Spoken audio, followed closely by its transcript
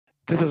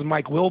This is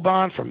Mike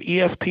Wilbon from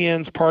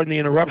ESPN's Pardon the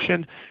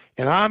Interruption,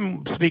 and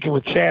I'm speaking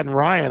with Chad and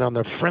Ryan on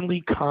the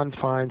Friendly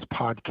Confines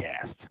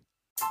podcast.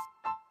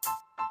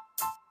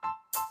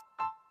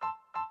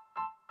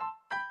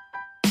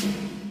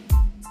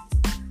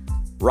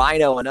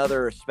 Rhino,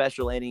 another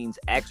special innings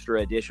extra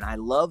edition. I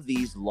love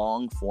these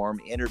long-form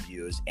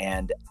interviews,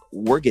 and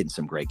we're getting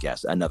some great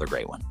guests. Another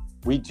great one.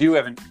 We do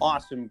have an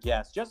awesome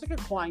guest, Jessica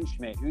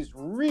Kleinschmidt, who's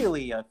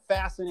really a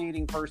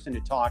fascinating person to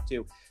talk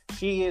to.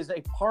 She is a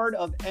part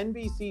of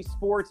NBC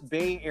Sports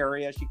Bay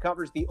Area. She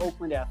covers the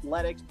Oakland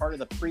Athletics, part of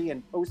the pre-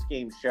 and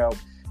post-game show.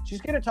 She's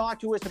going to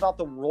talk to us about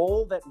the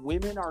role that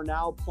women are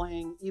now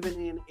playing, even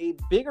in a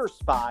bigger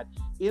spot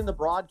in the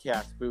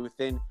broadcast booth,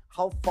 and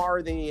how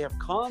far they have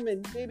come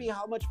and maybe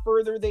how much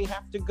further they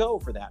have to go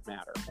for that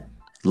matter.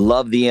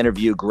 Love the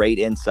interview. Great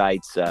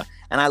insights. And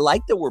I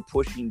like that we're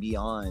pushing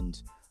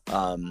beyond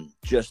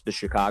just the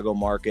Chicago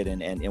market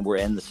and we're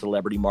in the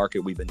celebrity market.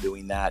 We've been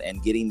doing that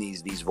and getting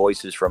these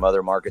voices from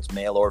other markets,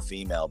 male or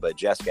female. But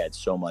Jessica had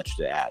so much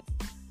to add.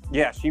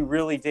 Yeah, she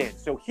really did.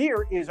 So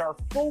here is our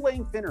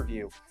full-length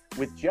interview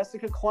with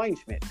Jessica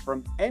Kleinschmidt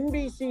from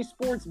NBC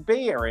Sports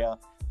Bay Area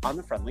on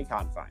the Friendly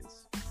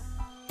Confines.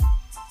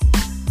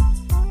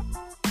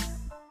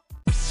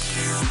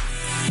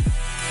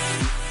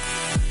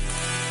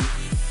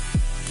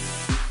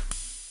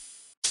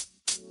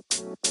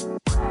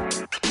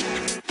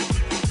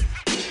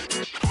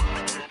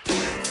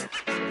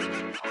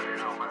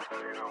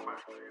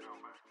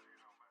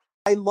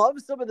 I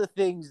love some of the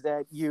things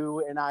that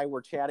you and I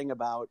were chatting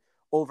about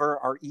over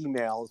our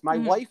emails. My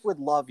wife would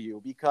love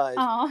you because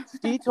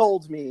she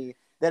told me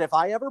that if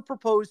I ever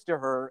proposed to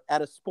her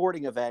at a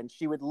sporting event,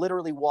 she would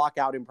literally walk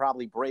out and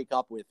probably break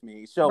up with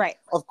me. So,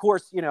 Of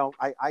course, you know,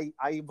 I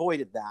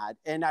avoided that.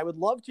 And I would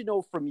love to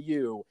know from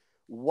you,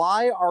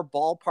 why are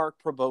ballpark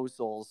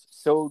proposals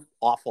so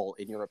awful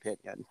in your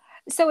opinion?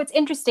 So it's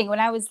interesting. When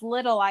I was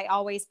little, I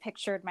always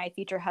pictured my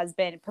future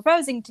husband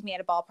proposing to me at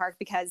a ballpark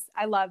because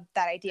I love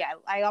that idea.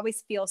 I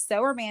always feel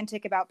so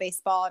romantic about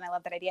baseball and I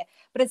love that idea.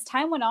 But as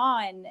time went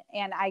on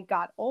and I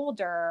got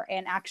older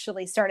and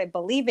actually started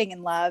believing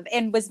in love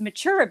and was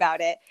mature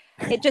about it,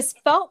 it just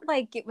felt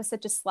like it was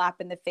such a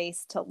slap in the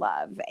face to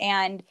love.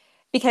 And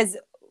because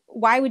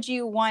why would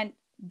you want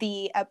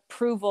the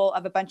approval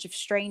of a bunch of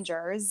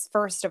strangers,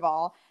 first of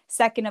all?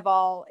 Second of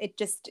all,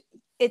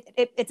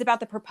 it's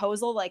about the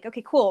proposal. Like,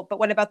 okay, cool. But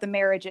what about the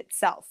marriage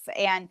itself?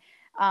 And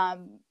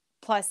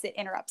plus it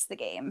interrupts the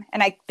game.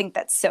 And I think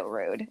that's so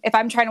rude. If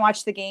I'm trying to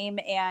watch the game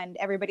and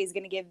everybody's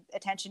going to give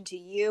attention to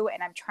you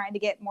and I'm trying to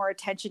get more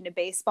attention to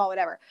baseball,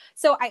 whatever.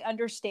 So I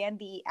understand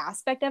the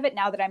aspect of it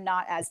now that I'm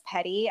not as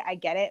petty. I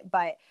get it.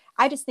 But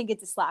I just think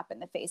it's a slap in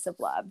the face of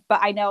love.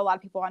 But I know a lot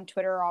of people on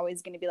Twitter are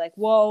always going to be like,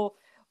 whoa,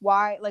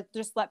 why? Like,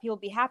 just let people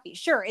be happy.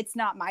 Sure, it's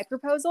not my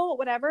proposal,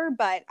 whatever.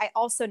 But I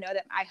also know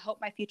that I hope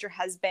my future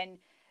husband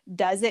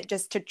does it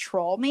just to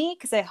troll me,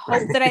 because I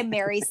hope that I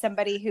marry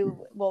somebody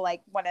who will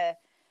like want to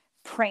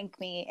prank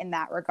me in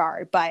that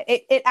regard. But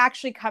it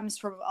actually comes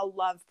from a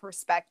love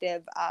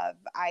perspective of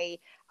I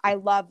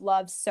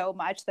love so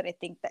much that I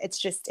think that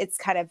it's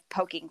kind of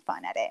poking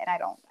fun at it.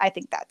 And I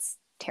think that's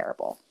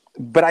terrible.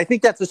 But I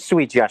think that's a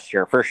sweet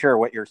gesture for sure.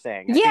 What you're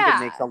saying, I think it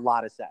makes a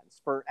lot of sense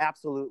for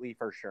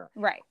sure.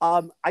 Right.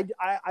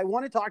 I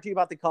want to talk to you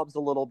about the Cubs a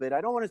little bit.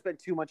 I don't want to spend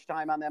too much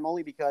time on them,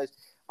 only because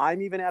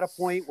I'm even at a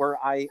point where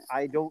I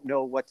don't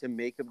know what to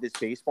make of this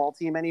baseball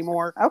team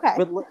anymore. Okay.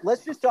 But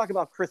let's just talk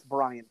about Kris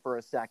Bryant for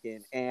a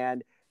second.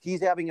 And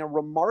he's having a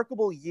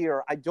remarkable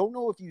year. I don't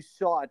know if you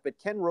saw it, but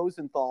Ken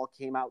Rosenthal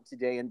came out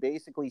today and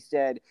basically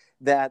said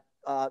that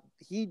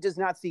he does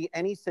not see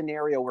any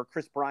scenario where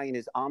Kris Bryant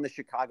is on the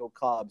Chicago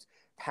Cubs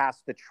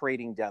past the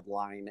trading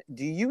deadline.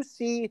 Do you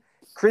see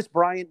Kris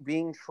Bryant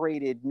being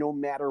traded no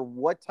matter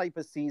what type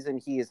of season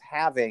he is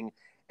having?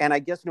 And I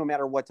guess no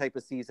matter what type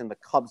of season the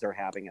Cubs are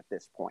having at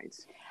this point.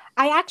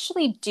 I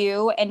actually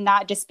do. And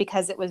not just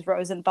because it was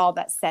Rosenthal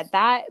that said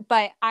that,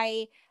 but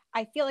I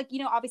feel like,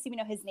 obviously we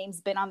know his name's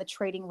been on the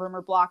trading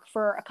rumor block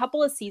for a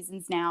couple of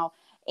seasons now.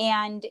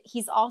 And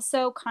he's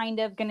also kind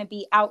of going to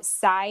be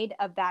outside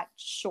of that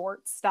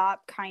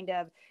shortstop kind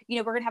of,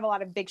 we're going to have a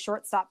lot of big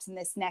shortstops in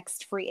this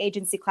next free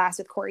agency class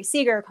with Corey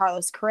Seager,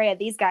 Carlos Correa,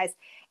 these guys.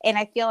 And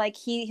I feel like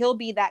he'll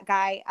be that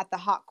guy at the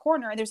hot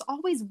corner. And there's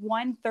always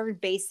one third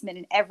baseman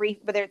in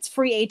every, whether it's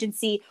free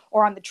agency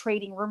or on the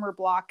trading rumor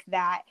block,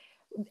 that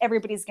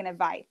everybody's going to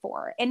vie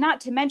for. And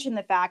not to mention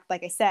the fact,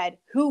 like I said,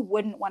 who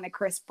wouldn't want a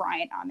Kris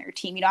Bryant on their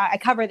team? I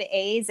cover the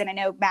A's and I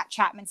know Matt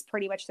Chapman's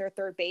pretty much their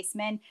third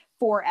baseman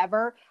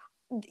forever.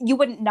 You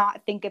wouldn't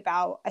not think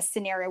about a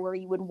scenario where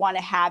you would want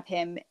to have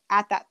him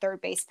at that third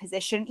base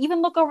position.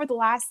 Even look over the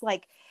last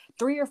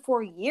 3 or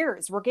 4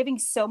 years, we're giving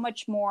so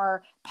much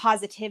more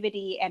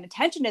positivity and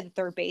attention to the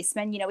third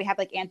baseman. We have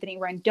Anthony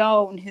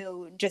Rendon,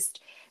 who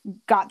just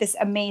got this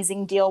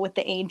amazing deal with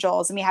the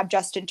Angels. And we have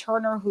Justin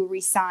Turner, who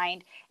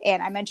re-signed.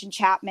 And I mentioned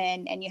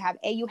Chapman, and you have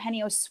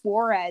Eugenio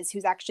Suarez,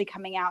 who's actually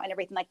coming out and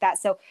everything like that.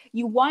 So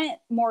you want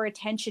more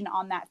attention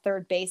on that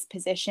third base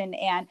position.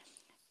 And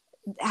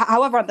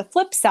however, on the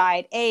flip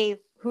side,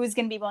 who's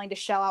going to be willing to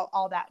shell out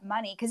all that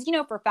money? Because, you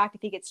know, for a fact,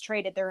 if he gets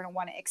traded, they're going to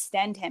want to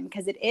extend him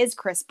because it is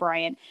Kris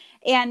Bryant.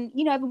 And,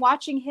 you know, I've been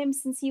watching him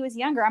since he was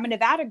younger. I'm a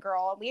Nevada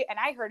girl, and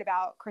I heard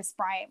about Kris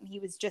Bryant when he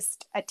was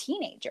just a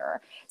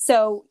teenager.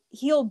 So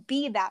he'll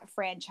be that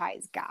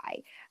franchise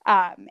guy.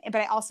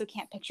 But I also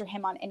can't picture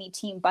him on any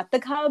team but the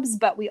Cubs,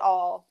 but we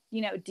all,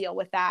 you know, deal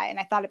with that. And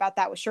I thought about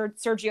that with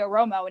Sergio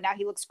Romo, and now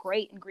he looks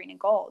great in green and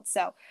gold.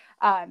 So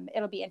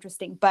it'll be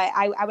interesting, but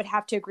I would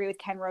have to agree with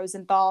Ken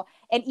Rosenthal.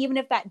 And even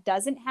if that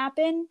doesn't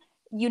happen,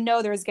 you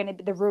know, there's going to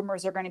be, the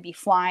rumors are going to be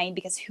flying,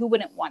 because who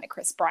wouldn't want a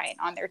Kris Bryant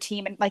on their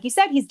team? And like you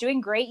said, he's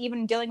doing great,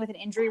 even dealing with an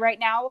injury right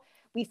now.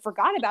 We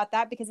forgot about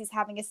that because he's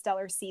having a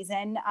stellar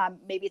season.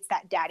 Maybe it's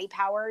that daddy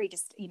power. He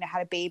just, you know,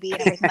 had a baby and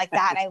everything like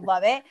that. And I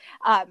love it.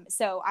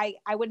 So I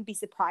wouldn't be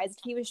surprised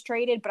if he was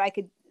traded, but I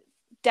could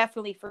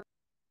definitely for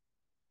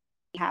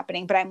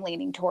happening, but I'm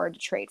leaning toward a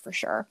trade for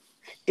sure.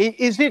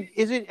 Is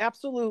it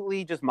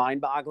absolutely just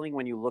mind-boggling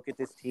when you look at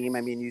this team?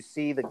 I mean, you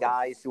see the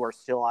guys who are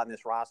still on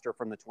this roster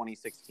from the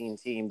 2016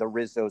 team, the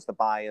Rizzos, the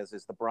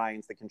Baez's, the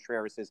Bryants, the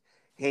Contrerases,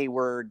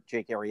 Hayward,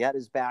 Jake Arrieta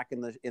is back in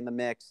the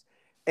mix.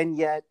 And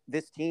yet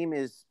this team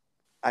is,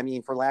 I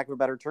mean, for lack of a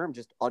better term,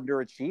 just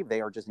underachieved.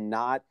 They are just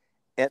not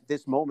at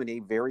this moment a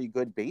very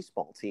good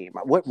baseball team.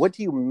 What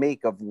do you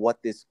make of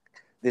what this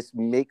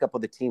makeup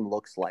of the team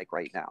looks like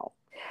right now?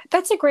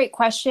 That's a great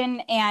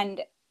question.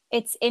 And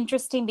it's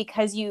interesting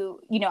because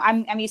you know,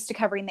 I'm used to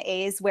covering the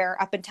A's, where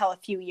up until a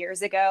few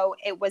years ago,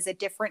 it was a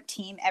different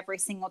team every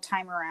single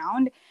time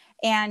around.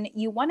 And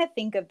you want to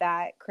think of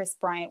that Kris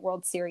Bryant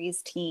World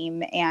Series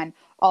team and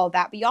all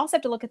that, but you also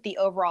have to look at the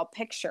overall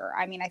picture.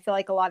 I mean, I feel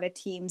like a lot of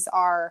teams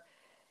are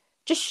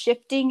just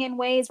shifting in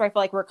ways where I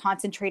feel like we're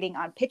concentrating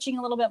on pitching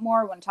a little bit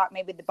more. We want to talk,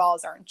 maybe the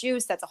balls aren't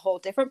juiced. That's a whole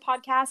different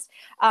podcast.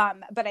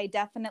 But I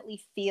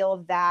definitely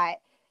feel that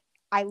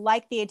I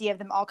like the idea of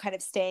them all kind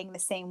of staying the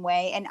same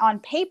way. And on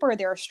paper,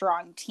 they're a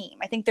strong team.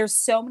 I think there's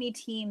so many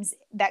teams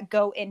that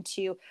go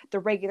into the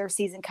regular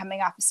season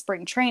coming off of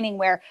spring training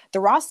where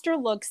the roster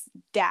looks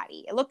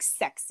daddy. It looks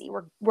sexy.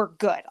 We're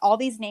good. All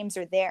these names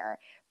are there,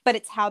 but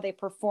it's how they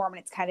perform.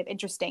 And it's kind of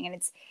interesting. And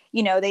it's,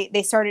 you know,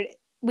 they started,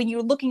 when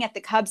you're looking at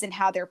the Cubs and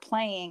how they're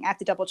playing, I have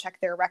to double check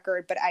their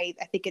record, but I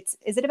think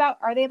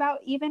are they about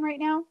even right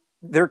now?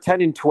 They're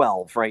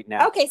 10-12 right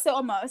now. Okay. So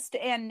almost.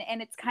 And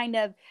it's kind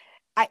of,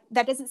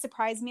 that doesn't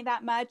surprise me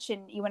that much.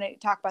 And you want to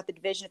talk about the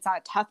division. It's not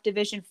a tough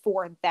division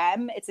for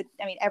them.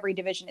 Every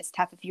division is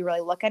tough if you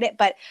really look at it,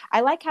 but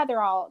I like how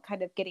they're all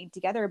kind of getting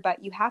together.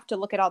 But you have to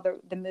look at all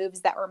the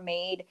moves that were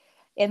made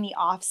in the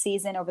off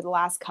season over the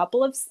last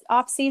couple of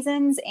off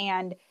seasons.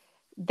 And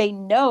they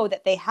know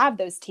that they have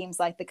those teams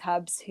like the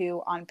Cubs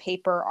who on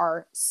paper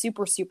are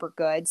super, super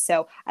good.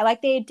 So I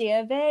like the idea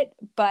of it.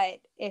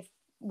 But if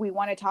we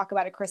want to talk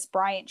about a Kris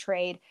Bryant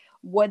trade,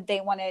 would they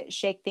want to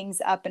shake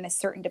things up in a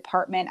certain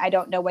department? I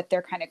don't know what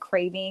they're kind of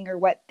craving or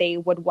what they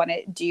would want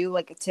to do,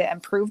 like to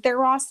improve their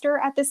roster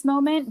at this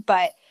moment.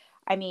 But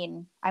I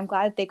mean, I'm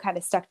glad that they kind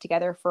of stuck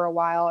together for a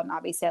while. And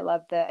obviously I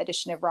love the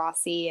addition of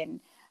Rossi and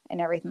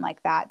everything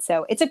like that.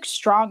 So it's a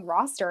strong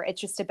roster. It's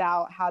just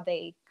about how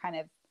they kind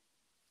of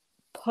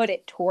put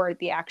it toward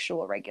the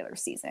actual regular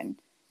season.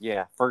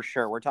 Yeah, for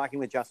sure. We're talking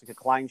with Jessica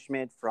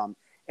Kleinschmidt from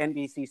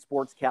NBC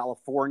Sports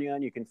California,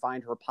 and you can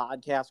find her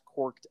podcast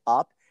Corked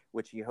Up,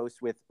 which she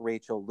hosts with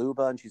Rachel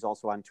Luba, and she's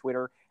also on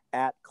Twitter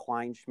at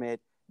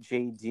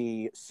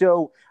KleinschmidtJD.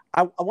 So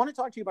I want to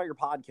talk to you about your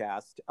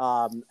podcast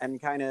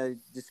and kind of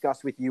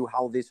discuss with you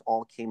how this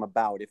all came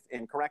about.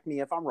 And correct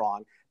me if I'm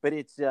wrong, but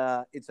it's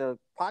a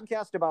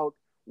podcast about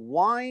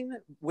wine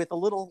with a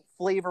little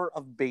flavor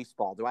of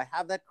baseball. Do I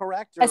have that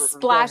correct? A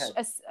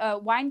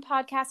wine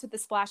podcast with a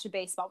splash of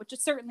baseball, which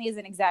certainly is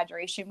an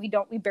exaggeration. We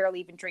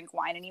barely even drink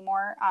wine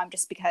anymore,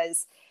 just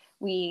because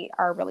we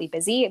are really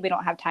busy. We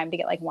don't have time to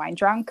get like wine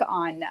drunk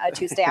on a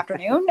Tuesday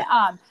afternoon.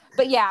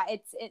 But yeah,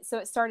 so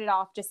it started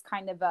off just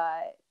kind of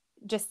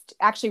just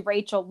actually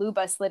Rachel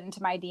Luba slid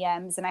into my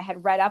DMs and I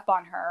had read up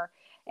on her.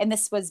 And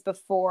this was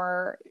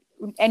before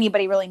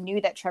anybody really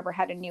knew that Trevor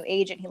had a new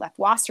agent. He left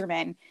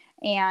Wasserman.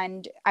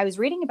 And I was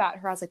reading about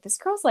her. I was like, this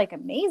girl's like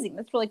amazing.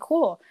 That's really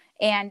cool.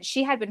 And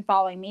she had been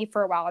following me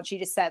for a while. And she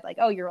just said like,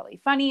 oh, you're really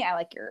funny. I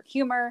like your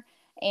humor.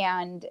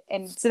 And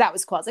so that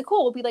was cool. I was like,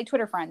 cool. We'll be like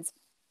Twitter friends.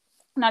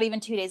 Not even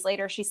 2 days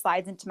later, she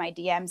slides into my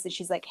DMs and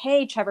she's like,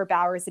 hey, Trevor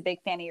Bauer is a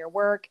big fan of your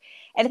work.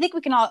 And I think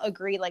we can all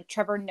agree, like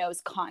Trevor knows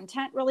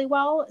content really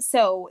well.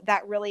 So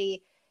that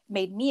really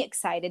made me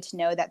excited to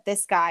know that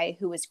this guy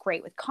who is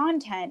great with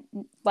content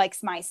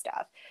likes my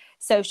stuff.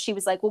 So she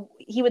was like, well,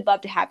 he would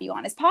love to have you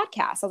on his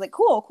podcast. I was like,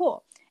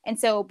 cool. And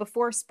so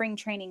before spring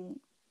training,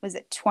 was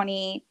it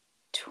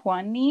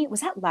 2020?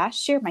 Was that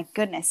last year? My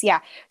goodness.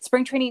 Yeah.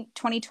 Spring training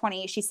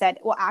 2020. She said,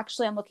 well,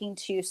 actually, I'm looking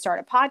to start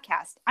a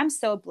podcast. I'm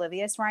so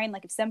oblivious, Ryan.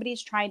 Like if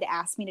somebody's trying to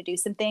ask me to do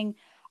something,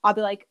 I'll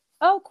be like,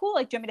 oh, cool.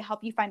 Like, do you want me to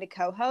help you find a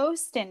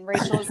co-host? And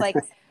Rachel was like,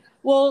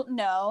 well,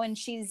 no. And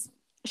she's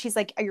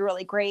like, you're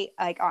really great,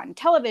 like on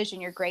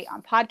television, you're great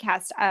on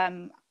podcast.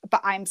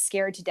 But I'm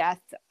scared to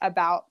death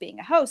about being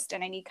a host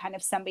and I need kind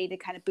of somebody to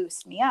kind of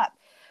boost me up.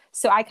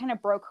 So I kind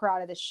of broke her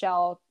out of the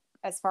shell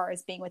as far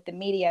as being with the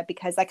media,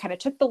 because I kind of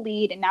took the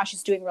lead and now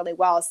she's doing really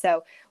well.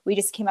 So we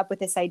just came up with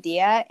this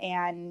idea,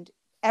 and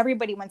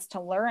everybody wants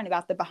to learn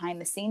about the behind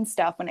the scenes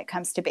stuff when it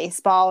comes to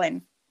baseball.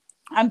 And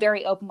I'm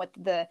very open with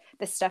the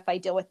stuff I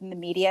deal with in the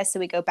media. So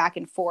we go back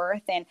and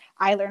forth, and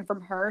I learn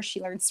from her,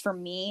 she learns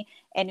from me,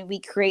 and we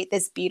create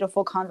this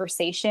beautiful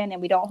conversation,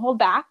 and we don't hold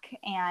back.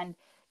 And,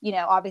 you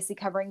know, obviously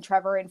covering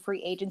Trevor in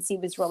free agency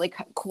was really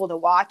cool to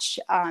watch.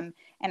 And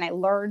I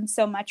learned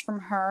so much from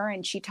her,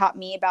 and she taught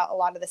me about a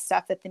lot of the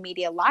stuff that the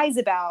media lies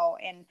about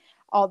and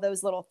all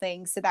those little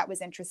things. So that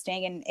was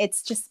interesting. And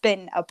it's just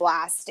been a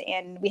blast.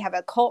 And we have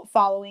a cult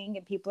following,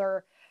 and people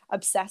are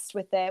obsessed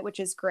with it, which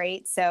is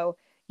great. So,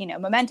 you know,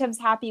 Momentum's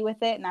happy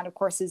with it. And that, of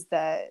course, is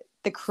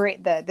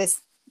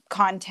this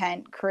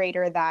content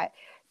creator that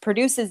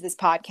produces this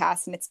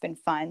podcast, and it's been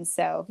fun.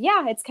 So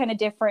yeah, it's kind of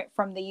different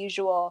from the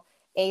usual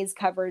A's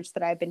coverage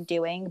that I've been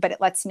doing, but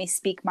it lets me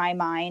speak my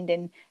mind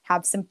and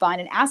have some fun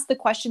and ask the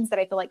questions that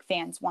I feel like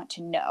fans want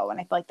to know. And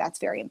I feel like that's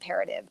very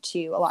imperative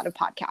to a lot of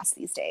podcasts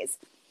these days.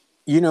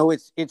 You know,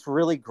 it's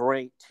really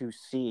great to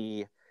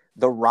see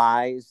the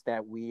rise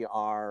that we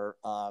are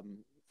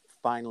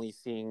finally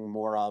seeing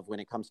more of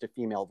when it comes to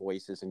female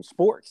voices in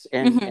sports.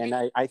 And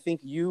I think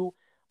you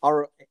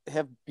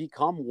have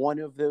become one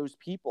of those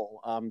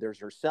people. There's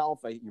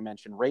yourself. You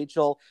mentioned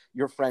Rachel,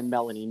 your friend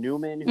Melanie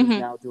Newman, who's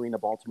now doing the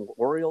Baltimore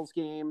Orioles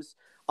games.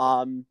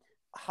 If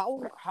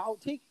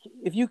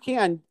you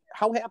can,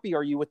 how happy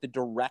are you with the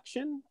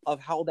direction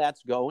of how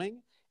that's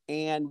going?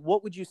 And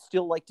what would you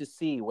still like to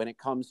see when it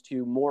comes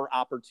to more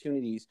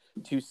opportunities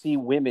to see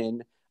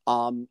women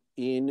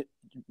in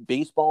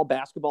baseball,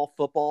 basketball,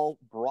 football,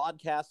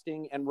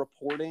 broadcasting, and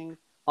reporting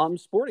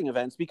sporting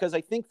events? Because I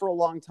think for a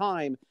long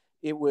time,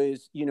 it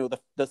was, you know,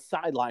 the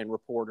sideline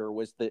reporter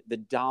was the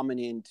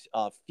dominant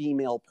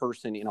female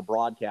person in a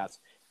broadcast.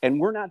 And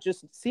we're not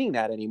just seeing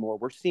that anymore.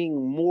 We're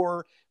seeing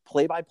more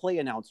play-by-play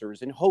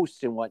announcers and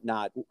hosts and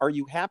whatnot. Are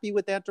you happy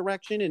with that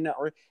direction?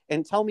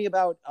 And tell me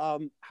about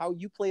how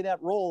you play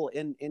that role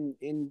in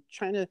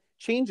trying to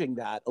changing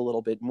that a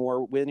little bit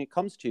more when it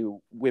comes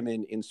to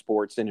women in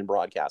sports and in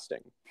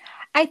broadcasting.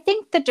 I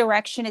think the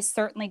direction is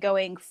certainly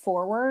going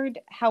forward.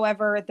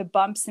 However, the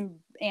bumps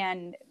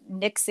and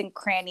nicks and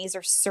crannies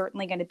are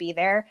certainly going to be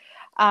there.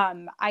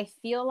 I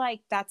feel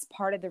like that's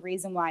part of the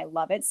reason why I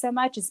love it so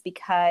much, is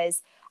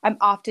because I'm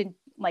often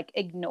like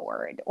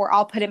ignored, or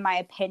I'll put in my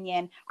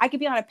opinion. I could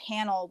be on a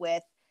panel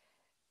with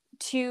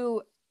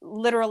two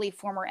literally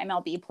former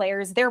MLB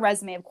players. Their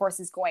resume, of course,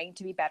 is going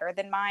to be better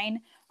than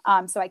mine.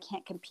 So I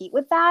can't compete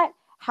with that.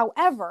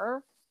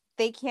 However,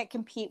 they can't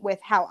compete with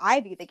how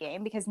I view the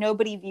game, because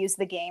nobody views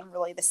the game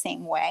really the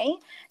same way.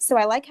 So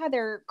I like how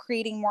they're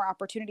creating more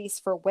opportunities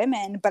for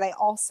women, but I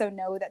also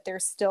know that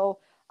there's still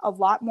a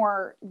lot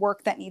more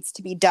work that needs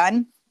to be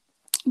done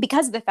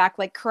because of the fact,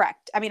 like,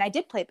 correct. I mean, I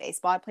did play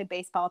baseball. I played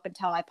baseball up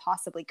until I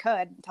possibly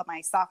could, until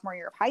my sophomore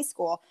year of high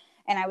school.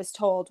 And I was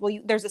told, well,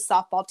 there's a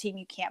softball team,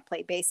 you can't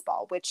play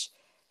baseball, which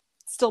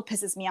still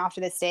pisses me off to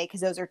this day,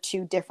 because those are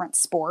two different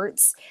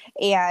sports.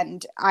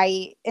 And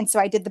so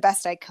I did the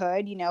best I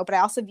could, you know, but I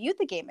also viewed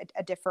the game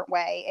a different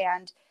way.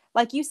 And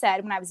like you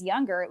said, when I was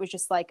younger, it was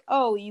just like,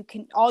 oh,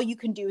 all you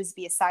can do is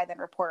be a sideline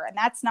reporter. And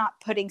that's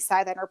not putting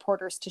sideline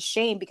reporters to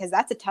shame, because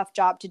that's a tough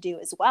job to do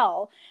as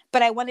well.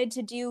 But I wanted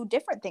to do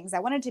different things. I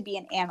wanted to be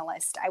an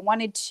analyst. I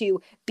wanted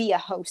to be a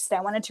host.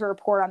 I wanted to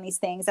report on these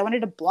things. I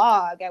wanted to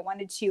blog. I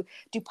wanted to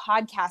do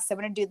podcasts. I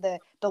wanted to do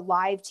the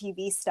live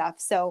TV stuff.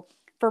 So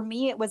for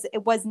me, it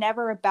was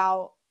never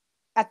about,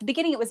 at the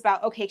beginning, it was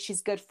about, okay,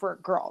 she's good for a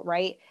girl,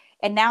 right?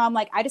 And now I'm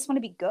like, I just want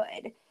to be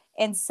good.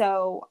 And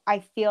so I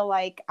feel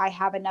like I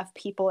have enough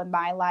people in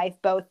my life,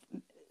 both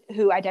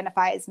who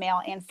identify as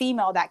male and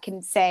female, that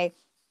can say,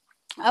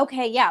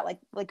 okay, yeah,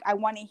 like I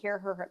want to hear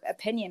her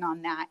opinion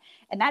on that.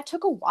 And that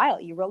took a while.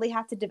 You really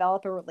have to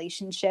develop a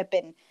relationship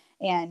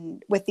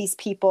and with these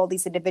people,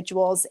 these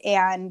individuals,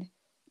 and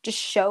just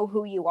show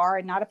who you are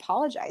and not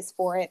apologize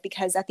for it,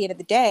 because at the end of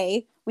the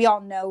day, we all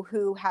know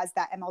who has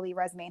that MLB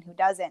resume and who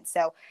doesn't.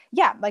 So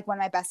yeah, like one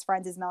of my best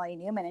friends is Melanie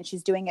Newman, and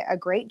she's doing a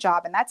great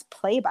job, and that's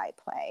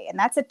play-by-play, and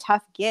that's a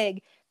tough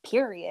gig,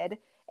 period.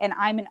 And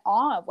I'm in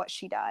awe of what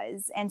she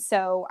does. And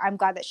so I'm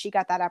glad that she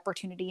got that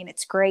opportunity, and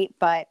it's great.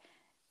 But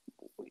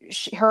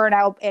her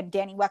and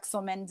Danny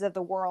Wexelmans of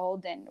the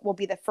world, and will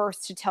be the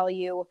first to tell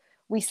you,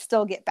 we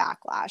still get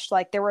backlash.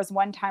 Like, there was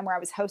one time where I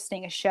was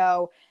hosting a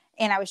show,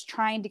 and I was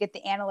trying to get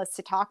the analyst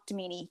to talk to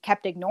me, and he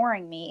kept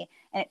ignoring me.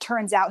 And it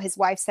turns out his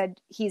wife said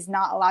he's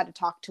not allowed to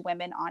talk to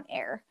women on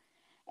air.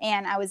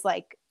 And I was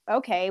like,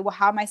 okay, well,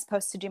 how am I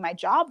supposed to do my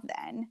job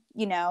then?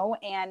 You know?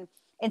 And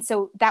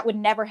so that would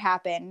never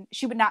happen.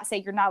 She would not say,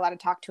 you're not allowed to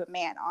talk to a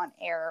man on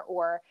air.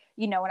 Or,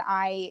 you know, when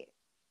I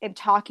am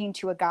talking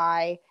to a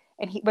guy,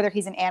 and whether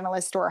he's an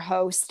analyst or a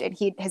host, and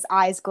his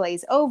eyes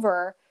glaze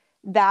over,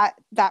 that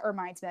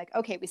reminds me, like,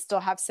 okay, we still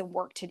have some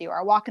work to do. Or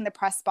I walk in the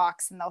press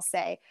box and they'll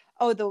say,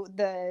 oh,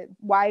 the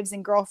wives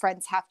and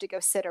girlfriends have to go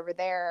sit over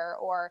there,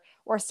 or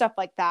stuff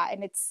like that.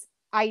 And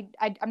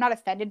I'm not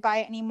offended by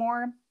it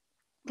anymore,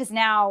 because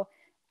now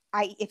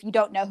if you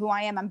don't know who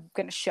I am, I'm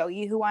going to show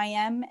you who I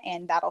am,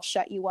 and that'll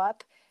shut you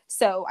up.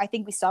 So I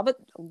think we still have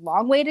a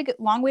long way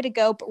to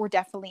go, but we're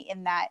definitely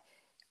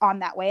on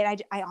that way.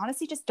 And I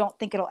honestly just don't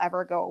think it'll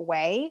ever go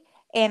away.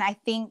 And I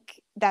think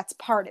that's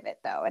part of it,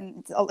 though.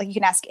 And like, you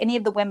can ask any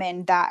of the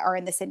women that are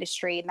in this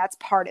industry, and that's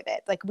part of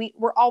it. Like,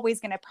 we're always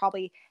going to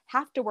probably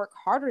have to work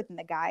harder than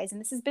the guys. And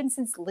this has been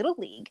since Little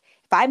League.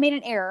 If I made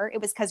an error,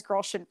 it was because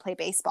girls shouldn't play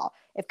baseball.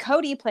 If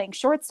Cody playing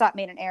shortstop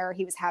made an error,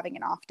 he was having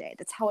an off day.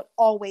 That's how it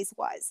always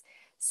was.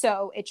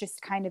 So it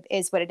just kind of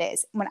is what it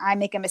is. When I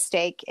make a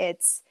mistake,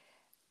 it's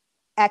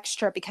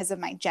extra because of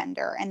my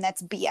gender, and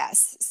that's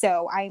BS.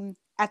 So I'm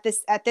at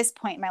this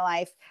point in my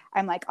life,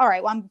 I'm like, all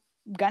right, well, I'm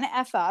gonna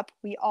F up.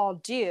 We all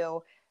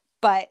do,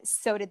 but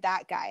so did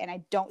that guy. And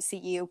I don't see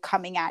you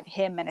coming at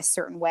him in a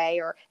certain way.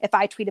 Or if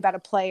I tweet about a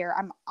player,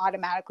 I'm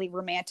automatically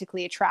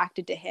romantically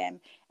attracted to him.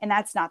 And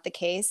that's not the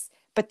case.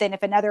 But then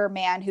if another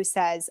man who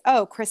says,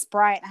 oh, Chris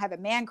Bryant, I have a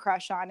man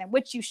crush on him,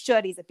 which you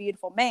should, he's a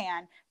beautiful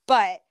man,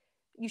 but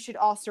you should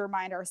also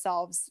remind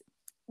ourselves,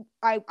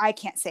 I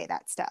can't say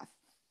that stuff.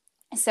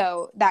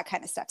 So that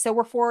kind of stuff. So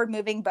we're forward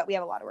moving, but we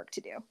have a lot of work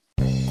to do.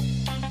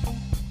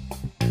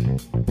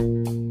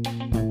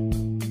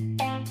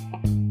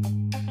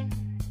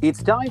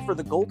 It's time for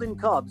the Golden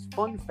Cubs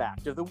Fun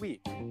Fact of the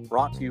Week,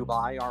 brought to you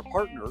by our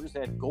partners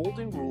at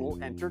Golden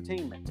Rule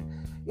Entertainment.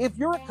 If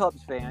you're a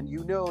Cubs fan,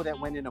 you know that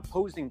when an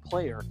opposing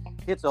player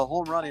hits a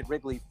home run at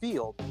Wrigley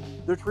Field,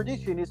 the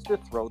tradition is to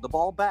throw the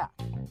ball back.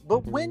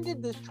 But when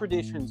did this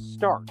tradition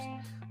start?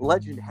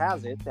 Legend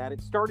has it that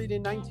it started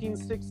in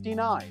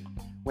 1969,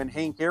 when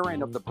Hank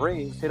Aaron of the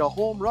Braves hit a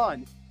home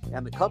run,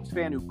 and the Cubs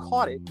fan who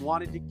caught it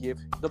wanted to give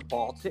the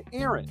ball to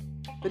Aaron,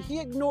 but he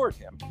ignored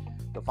him.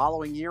 The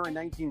following year, in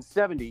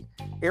 1970,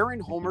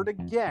 Aaron homered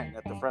again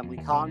at the friendly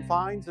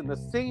confines, and the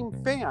same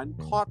fan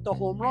caught the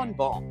home run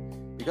ball.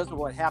 Because of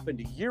what happened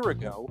a year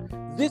ago,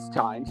 this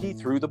time he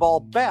threw the ball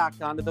back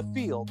onto the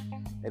field,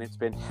 and it's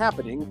been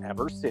happening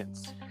ever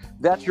since.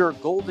 That's your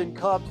Golden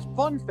Cubs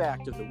Fun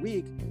Fact of the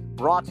Week,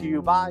 brought to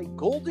you by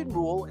Golden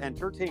Rule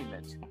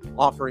Entertainment,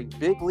 offering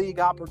big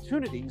league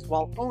opportunities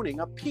while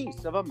owning a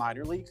piece of a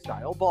minor league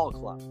style ball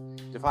club.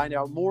 To find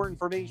out more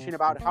information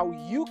about how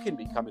you can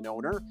become an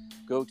owner,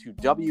 go to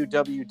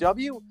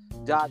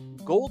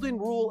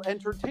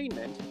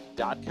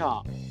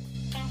www.goldenruleentertainment.com.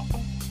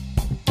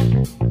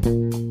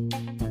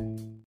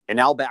 And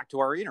now back to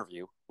our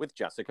interview with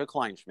Jessica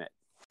Kleinschmidt.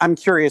 I'm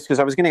curious because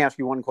I was going to ask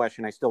you one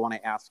question. I still want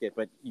to ask it,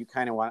 but you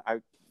kind of want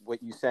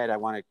what you said. I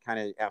want to kind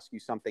of ask you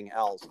something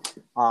else.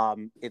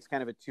 It's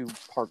kind of a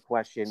two-part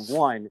question.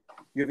 One,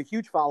 you have a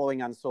huge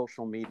following on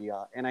social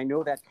media, and I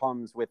know that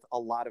comes with a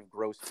lot of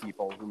gross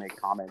people who make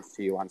comments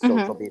to you on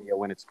social media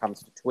when it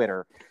comes to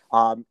Twitter.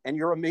 And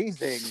you're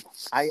amazing.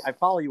 I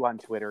follow you on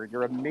Twitter.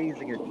 You're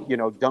amazing at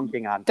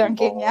dunking on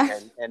people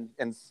and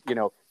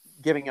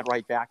giving it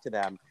right back to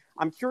them.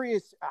 I'm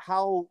curious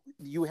how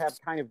you have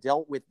kind of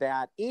dealt with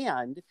that.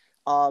 And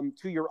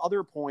to your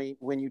other point,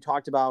 when you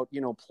talked about,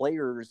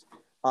 players,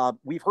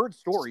 we've heard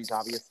stories,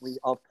 obviously,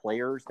 of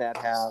players that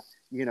have,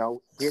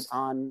 hit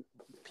on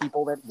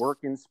people that work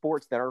in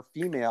sports that are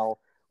female.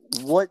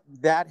 What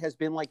that has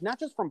been like, not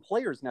just from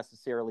players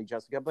necessarily,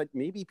 Jessica, but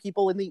maybe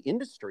people in the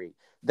industry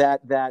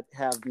that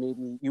have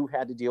maybe you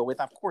had to deal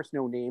with. Of course,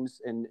 no names.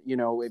 And,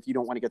 if you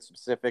don't want to get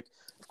specific,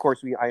 of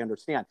course, I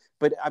understand.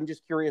 But I'm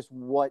just curious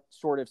what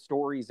sort of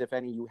stories, if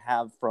any, you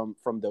have from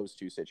those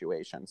two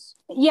situations.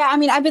 Yeah, I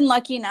mean, I've been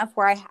lucky enough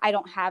where I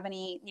don't have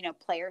any,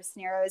 player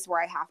scenarios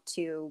where I have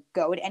to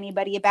go to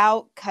anybody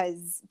about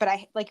but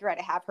I, like you're right,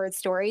 I have heard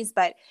stories,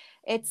 but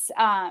it's,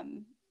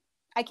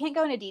 I can't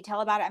go into detail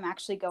about it. I'm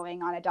actually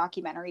going on a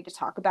documentary to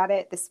talk about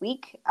it this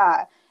week.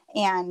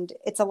 And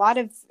it's a lot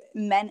of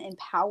men in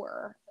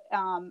power.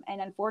 And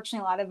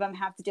unfortunately, a lot of them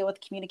have to deal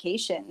with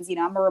communications.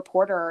 I'm a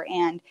reporter,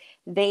 and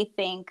they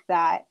think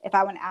that if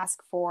I want to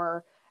ask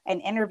for an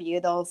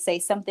interview, they'll say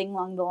something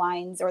along the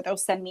lines, or they'll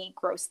send me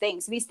gross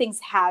things. So these things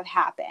have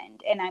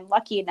happened. And I'm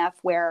lucky enough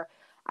where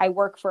I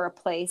work for a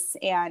place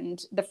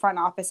and the front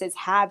offices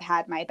have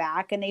had my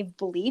back and they've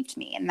believed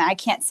me. And I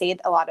can't say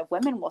a lot of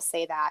women will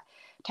say that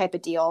type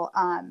of deal.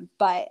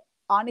 But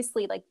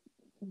honestly, like,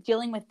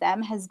 dealing with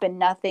them has been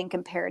nothing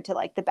compared to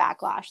like the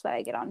backlash that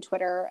I get on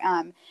Twitter.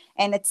 And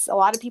it's a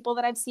lot of people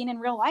that I've seen in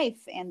real life,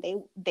 and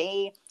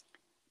they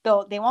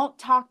won't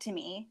talk to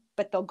me,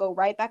 but they'll go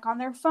right back on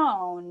their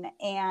phone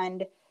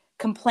and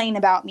complain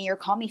about me or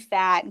call me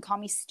fat and call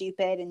me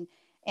stupid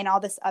and all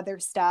this other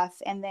stuff.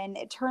 And then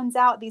it turns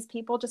out these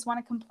people just want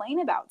to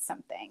complain about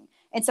something.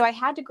 And so I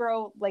had to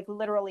grow like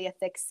literally a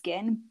thick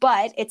skin,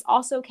 but it's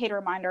also okay to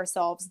remind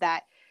ourselves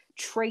that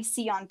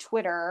Tracy on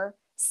Twitter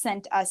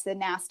sent us the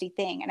nasty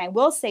thing. And I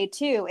will say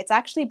too, it's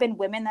actually been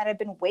women that have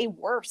been way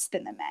worse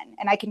than the men.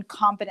 And I can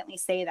confidently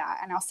say that.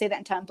 And I'll say that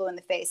until I'm blue in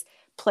the face.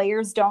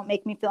 Players don't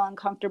make me feel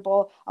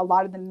uncomfortable. A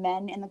lot of the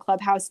men in the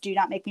clubhouse do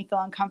not make me feel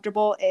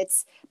uncomfortable.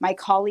 It's my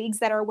colleagues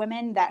that are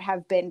women that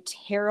have been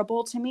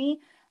terrible to me.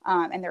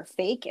 And they're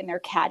fake and they're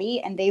catty,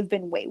 and they've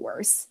been way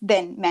worse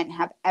than men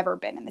have ever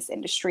been in this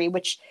industry,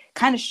 which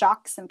kind of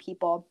shocks some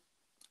people.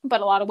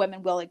 but a lot of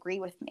women will agree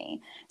with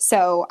me.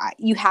 So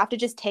you have to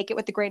just take it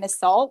with a grain of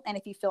salt. And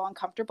if you feel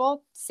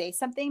uncomfortable, say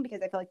something,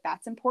 because I feel like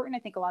that's important. I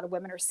think a lot of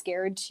women are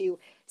scared to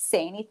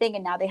say anything,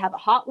 and now they have a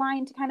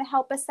hotline to kind of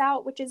help us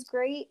out, which is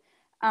great.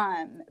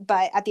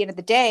 But at the end of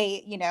the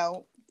day, you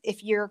know,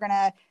 if you're going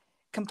to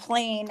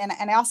complain, and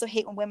I also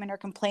hate when women are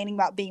complaining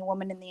about being a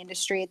woman in the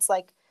industry. It's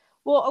like,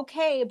 well,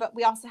 okay, but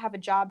we also have a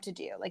job to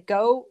do. Like,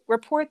 go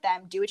report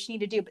them, do what you need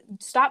to do, but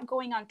stop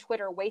going on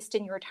Twitter,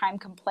 wasting your time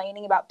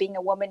complaining about being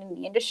a woman in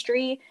the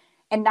industry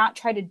and not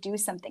try to do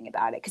something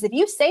about it. Because if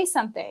you say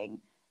something,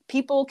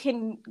 people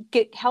can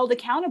get held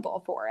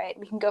accountable for it.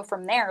 We can go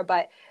from there.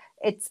 But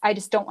I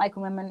just don't like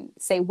when women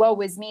say, woe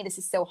is me, this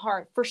is so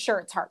hard. For sure,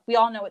 it's hard. We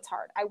all know it's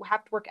hard. I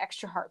have to work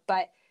extra hard.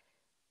 But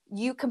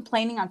you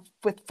complaining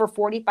for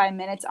 45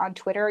 minutes on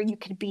Twitter, you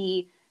could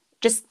be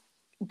just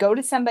go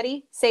to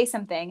somebody, say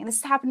something. And this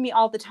has happened to me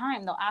all the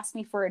time. They'll ask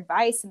me for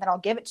advice and then I'll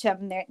give it to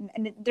them.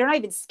 And they're not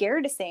even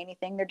scared to say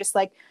anything. They're just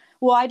like,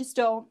 well, I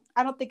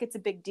don't think it's a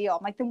big deal.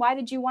 I'm like, then why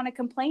did you want to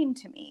complain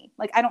to me?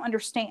 Like, I don't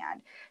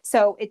understand.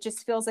 So it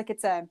just feels like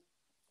it's a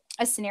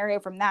scenario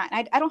from that.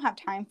 And I don't have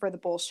time for the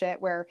bullshit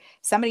where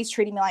somebody's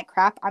treating me like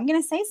crap. I'm going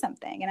to say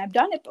something, and I've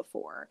done it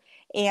before.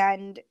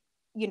 And,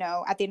 you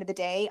know, at the end of the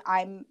day,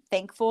 I'm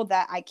thankful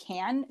that I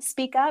can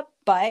speak up,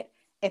 but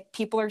if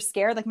people are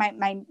scared, like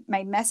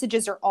my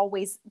messages are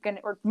always going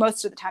to, or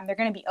most of the time, they're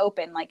going to be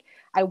open. Like,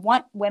 I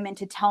want women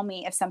to tell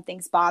me if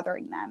something's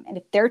bothering them. And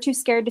if they're too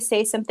scared to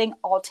say something,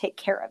 I'll take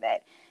care of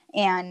it.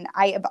 And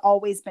I have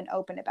always been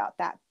open about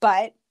that.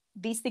 But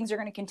these things are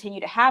going to continue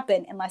to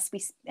happen unless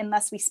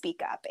we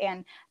speak up.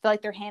 And I feel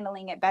like they're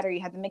handling it better. You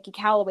have the Mickey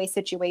Callaway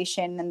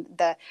situation and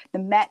the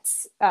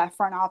Mets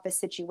front office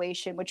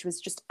situation, which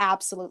was just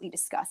absolutely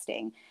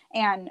disgusting.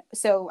 And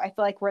so I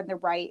feel like we're in the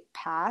right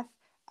path.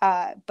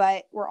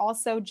 But we're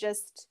also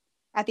just,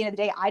 at the end of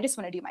the day, I just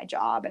want to do my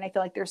job. And I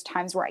feel like there's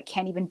times where I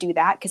can't even do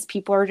that because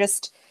people are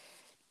just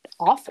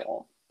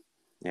awful.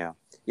 Yeah.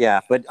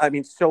 Yeah. But I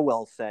mean, so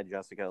well said,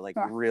 Jessica, like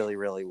really,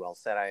 really well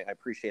said. I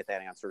appreciate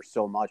that answer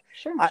so much.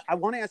 Sure. I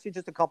want to ask you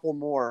just a couple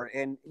more,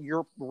 and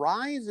your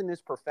rise in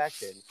this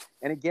profession.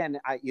 And again,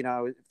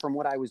 from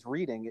what I was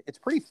reading, it's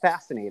pretty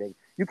fascinating.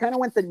 You kind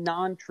of went the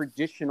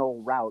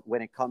non-traditional route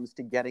when it comes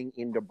to getting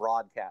into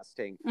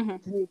broadcasting.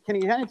 Mm-hmm.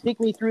 Can you kind of take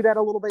me through that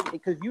a little bit?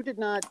 Because you did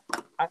not,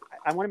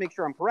 I want to make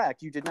sure I'm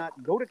correct. You did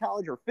not go to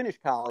college or finish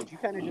college. You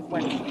kind of just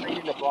went straight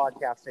into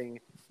broadcasting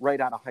right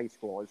out of high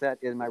school.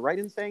 Am I right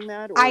in saying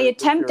that? Or I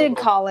attempted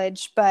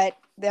college, but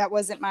that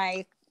wasn't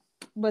my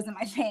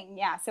thing.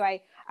 Yeah. So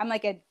I'm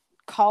like a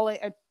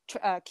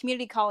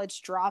community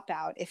college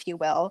dropout, if you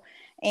will.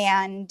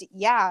 And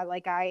yeah,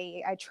 like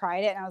I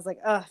tried it and I was like,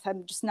 ugh,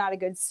 I'm just not a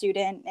good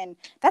student. And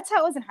that's how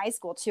it was in high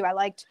school too. I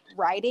liked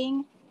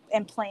writing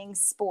and playing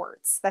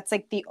sports. That's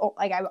like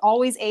I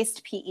always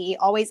aced PE,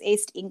 always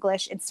aced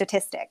English and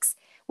statistics,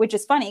 which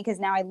is funny because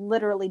now I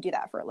literally do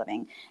that for a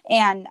living.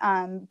 And,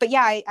 but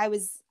yeah, I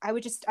was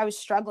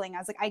struggling. I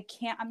was like,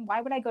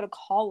 why would I go to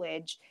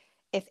college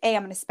if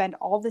I'm going to spend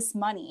all this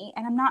money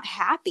and I'm not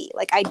happy?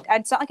 Like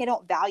it's not like I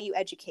don't value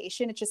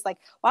education. It's just like,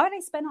 why would I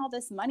spend all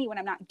this money when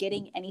I'm not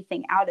getting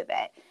anything out of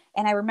it?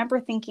 And I remember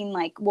thinking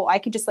like, well, I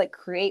could just like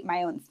create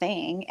my own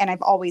thing. And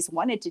I've always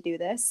wanted to do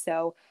this.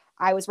 So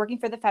I was working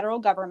for the federal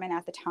government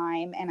at the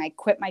time, and I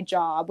quit my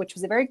job, which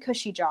was a very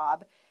cushy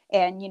job.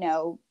 And,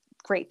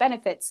 great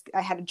benefits.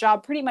 I had a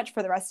job pretty much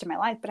for the rest of my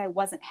life, but I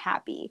wasn't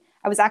happy.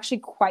 I was actually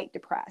quite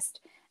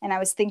depressed. And I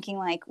was thinking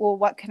like, well,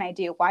 what can I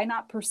do? Why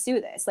not pursue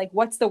this? Like,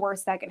 what's the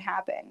worst that can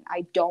happen?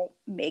 I don't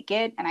make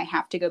it and I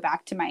have to go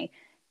back to my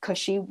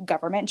cushy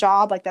government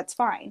job. Like, that's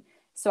fine.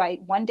 So I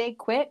one day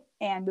quit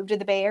and moved to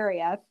the Bay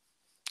Area,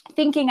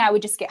 thinking I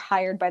would just get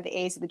hired by the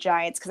A's or the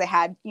Giants because I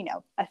had,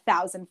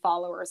 1,000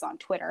 followers on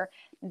Twitter.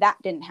 That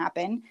didn't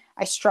happen.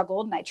 I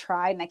struggled and I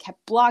tried and I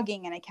kept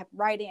blogging and I kept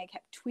writing, I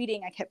kept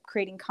tweeting, I kept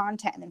creating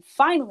content. And then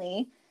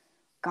finally,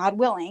 God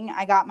willing,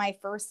 I got my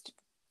first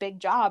big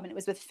job, and it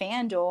was with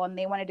FanDuel, and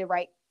they wanted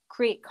to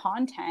create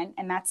content.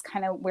 And that's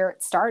kind of where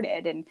it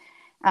started.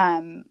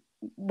 And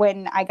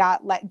when I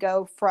got let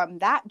go from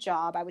that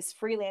job, I was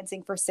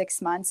freelancing for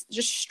 6 months,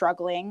 just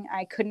struggling.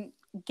 I couldn't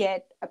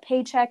get a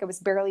paycheck. I was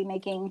barely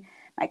making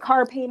my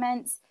car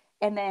payments.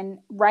 And then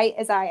right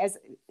as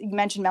you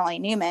mentioned Melanie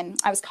Newman,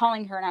 I was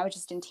calling her and I was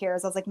just in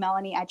tears. I was like,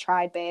 Melanie, I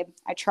tried, babe.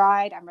 I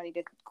tried. I'm ready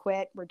to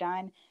quit. We're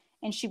done.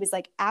 And she was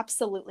like,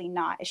 absolutely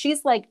not.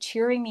 She's like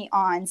cheering me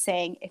on,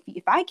 saying, if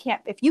you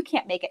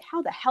can't make it,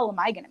 how the hell am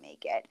I going to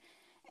make it?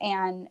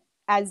 And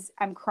as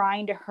I'm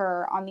crying to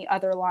her on the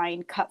other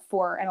line,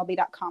 Cut4,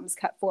 MLB.com's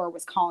Cut4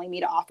 was calling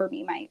me to offer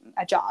me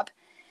a job.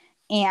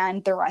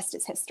 And the rest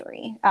is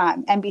history.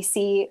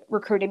 NBC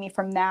recruited me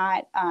from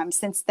that.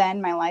 Since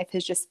then, my life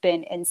has just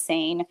been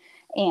insane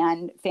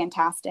and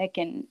fantastic.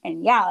 And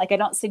yeah, like I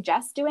don't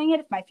suggest doing it.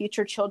 If my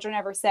future children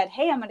ever said,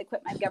 hey, I'm going to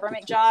quit my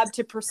government job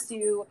to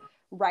pursue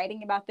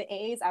writing about the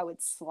A's, I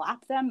would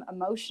slap them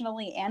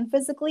emotionally and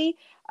physically.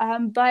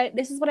 But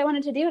this is what I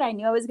wanted to do. And I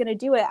knew I was going to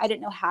do it. I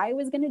didn't know how I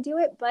was going to do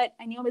it, but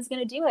I knew I was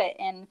going to do it.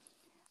 And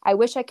I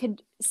wish I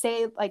could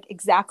say like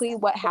exactly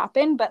what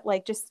happened, but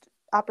like just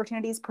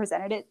opportunities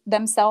presented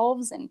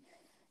themselves, and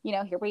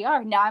here we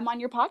are. Now I'm on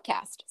your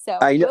podcast. So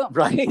I know, boom.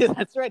 right?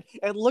 That's right.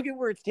 And look at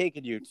where it's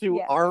taken you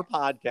to our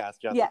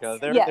podcast, Jessica.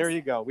 Yes. There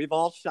you go. We've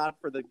all shot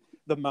for the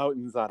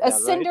mountains on a that,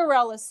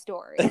 Cinderella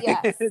story.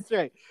 Yes. That's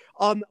right.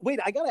 Wait,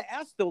 I gotta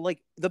ask though, like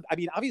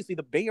obviously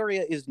the Bay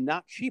Area is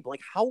not cheap.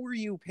 Like, how are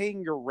you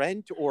paying your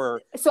rent?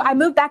 Or so I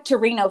moved back to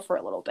Reno for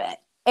a little bit.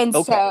 And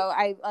okay. so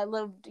I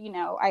lived,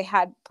 I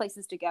had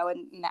places to go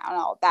and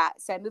all that.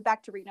 So I moved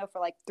back to Reno for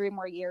like 3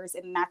 more years.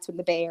 And that's when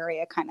the Bay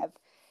Area kind of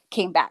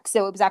came back.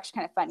 So it was actually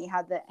kind of funny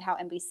how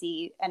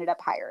NBC ended up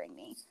hiring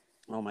me.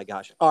 Oh my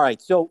gosh. All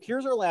right. So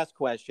here's our last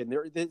question.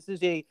 This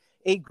is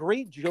a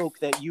great joke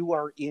that you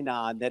are in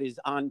on that is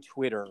on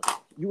Twitter.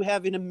 You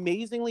have an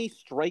amazingly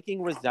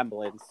striking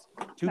resemblance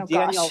to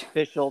Danielle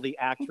Fishel, the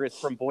actress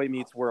from Boy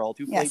Meets World,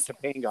 who played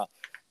Topanga.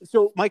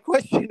 So my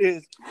question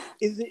is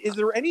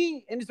there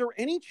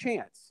any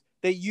chance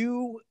that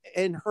you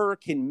and her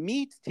can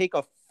meet, take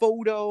a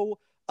photo?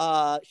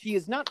 She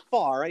is not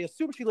far. I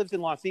assume she lives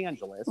in Los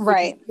Angeles,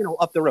 right? Which is,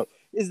 up the road.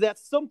 Is that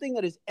something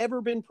that has ever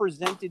been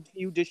presented to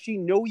you? Does she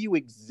know you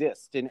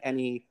exist in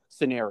any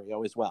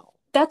scenario as well?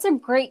 That's a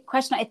great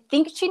question. I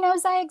think she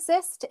knows I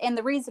exist. And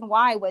the reason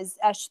why was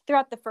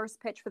throughout the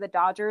first pitch for the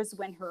Dodgers,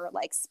 when her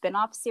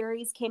spinoff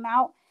series came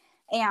out,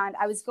 and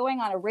I was going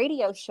on a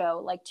radio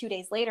show 2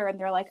 days later, and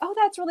they're like, "Oh,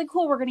 that's really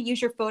cool. We're going to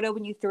use your photo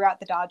when you threw out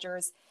the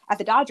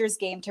Dodgers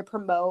game to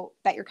promote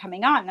that you're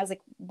coming on." And I was like,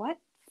 "What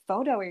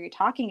photo are you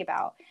talking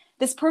about?"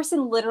 This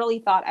person literally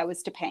thought I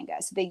was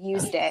Topanga, so they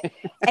used it.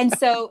 And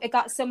so it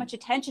got so much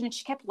attention, and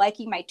she kept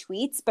liking my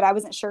tweets, but I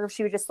wasn't sure if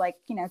she would just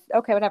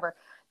okay, whatever.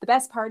 The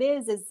best part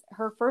is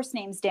her first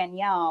name's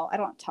Danielle. I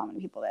don't tell many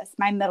people this.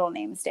 My middle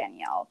name's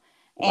Danielle.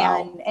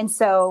 Wow. And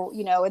so,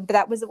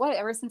 that was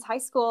ever since high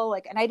school,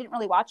 and I didn't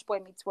really watch Boy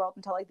Meets World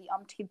until the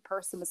umpteenth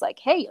person was like,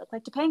 "Hey, you look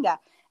like Topanga."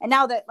 And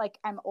now that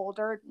I'm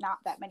older, not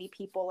that many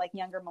people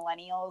younger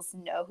millennials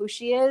know who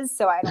she is.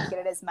 So I don't get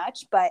it as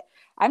much, but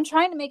I'm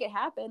trying to make it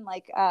happen.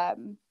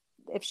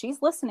 If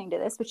she's listening to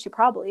this, which she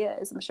probably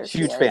is, I'm sure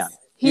she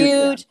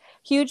is.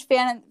 Huge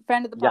fan,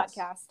 friend of the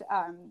podcast.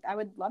 I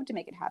would love to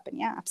make it happen.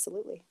 Yeah,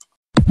 absolutely.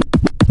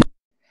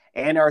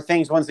 And our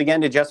thanks once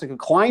again to Jessica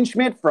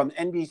Kleinschmidt from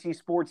NBC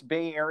Sports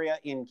Bay Area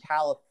in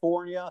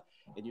California.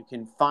 And you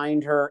can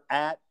find her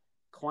at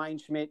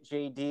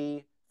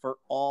KleinschmidtJD for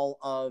all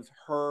of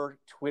her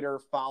Twitter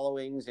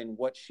followings and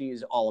what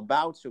she's all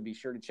about. So be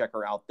sure to check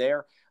her out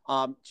there.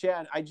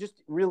 Chad, I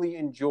just really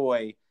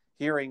enjoy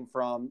hearing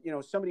from,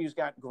 somebody who's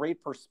got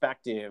great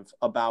perspective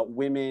about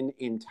women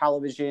in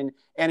television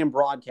and in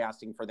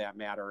broadcasting for that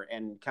matter,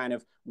 and kind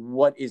of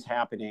what is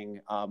happening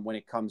when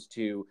it comes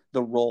to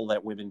the role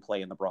that women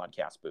play in the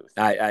broadcast booth.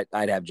 I'd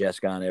have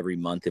Jessica on every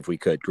month if we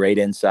could. Great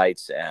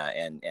insights,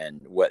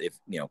 and what if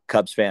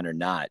Cubs fan or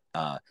not,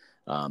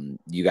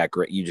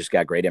 you just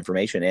got great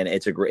information,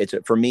 and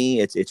for me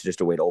it's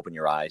just a way to open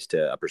your eyes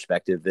to a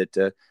perspective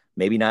that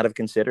maybe not have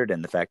considered,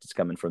 and the fact it's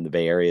coming from the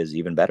Bay Area is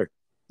even better.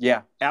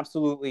 Yeah,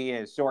 absolutely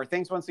is. So our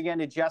thanks once again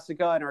to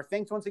Jessica, and our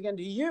thanks once again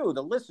to you,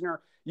 the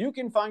listener. You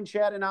can find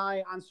Chad and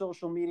I on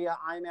social media.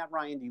 I'm at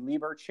Ryan D.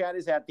 Lieber. Chad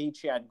is at the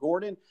Chad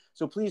Gordon.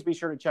 So please be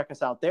sure to check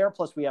us out there.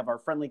 Plus, we have our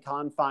Friendly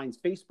Confines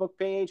Facebook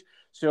page.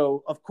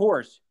 So, of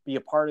course, be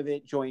a part of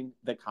it. Join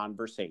the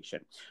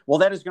conversation. Well,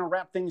 that is going to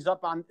wrap things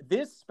up on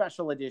this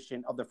special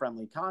edition of the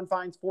Friendly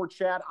Confines. For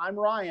Chad, I'm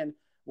Ryan.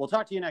 We'll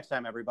talk to you next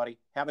time, everybody.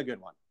 Have a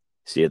good one.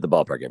 See you at the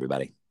ballpark,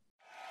 everybody.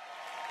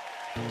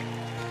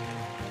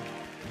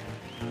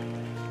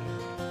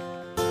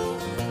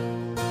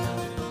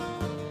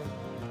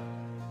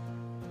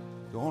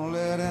 Don't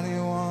let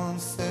anyone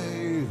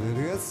say that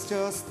it's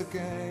just a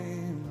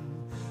game,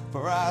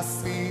 for I've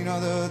seen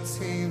other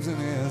teams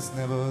and it's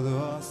never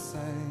the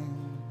same.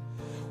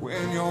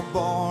 When you're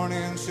born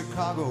in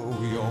Chicago,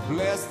 you're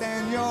blessed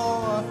and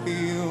you're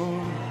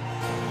healed.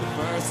 The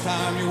first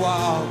time you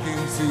walk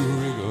into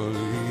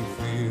Wrigley